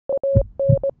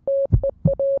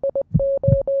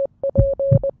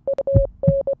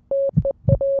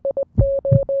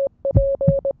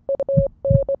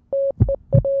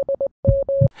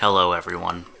Hello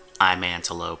everyone, I'm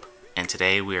Antelope, and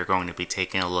today we are going to be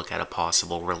taking a look at a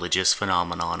possible religious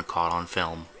phenomenon caught on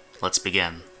film. Let's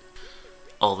begin.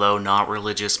 Although not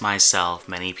religious myself,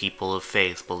 many people of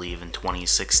faith believe in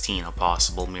 2016 a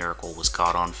possible miracle was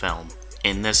caught on film.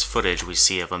 In this footage we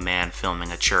see of a man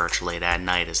filming a church late at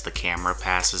night. As the camera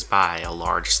passes by a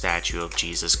large statue of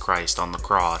Jesus Christ on the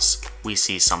cross, we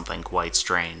see something quite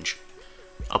strange.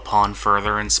 Upon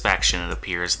further inspection, it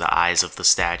appears the eyes of the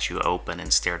statue open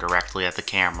and stare directly at the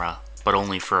camera, but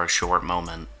only for a short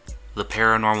moment. The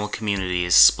paranormal community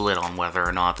is split on whether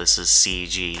or not this is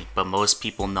CG, but most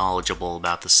people knowledgeable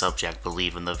about the subject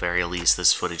believe in the very least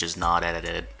this footage is not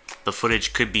edited. The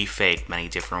footage could be faked many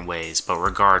different ways, but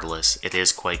regardless, it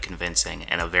is quite convincing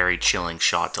and a very chilling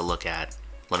shot to look at.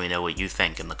 Let me know what you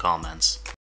think in the comments.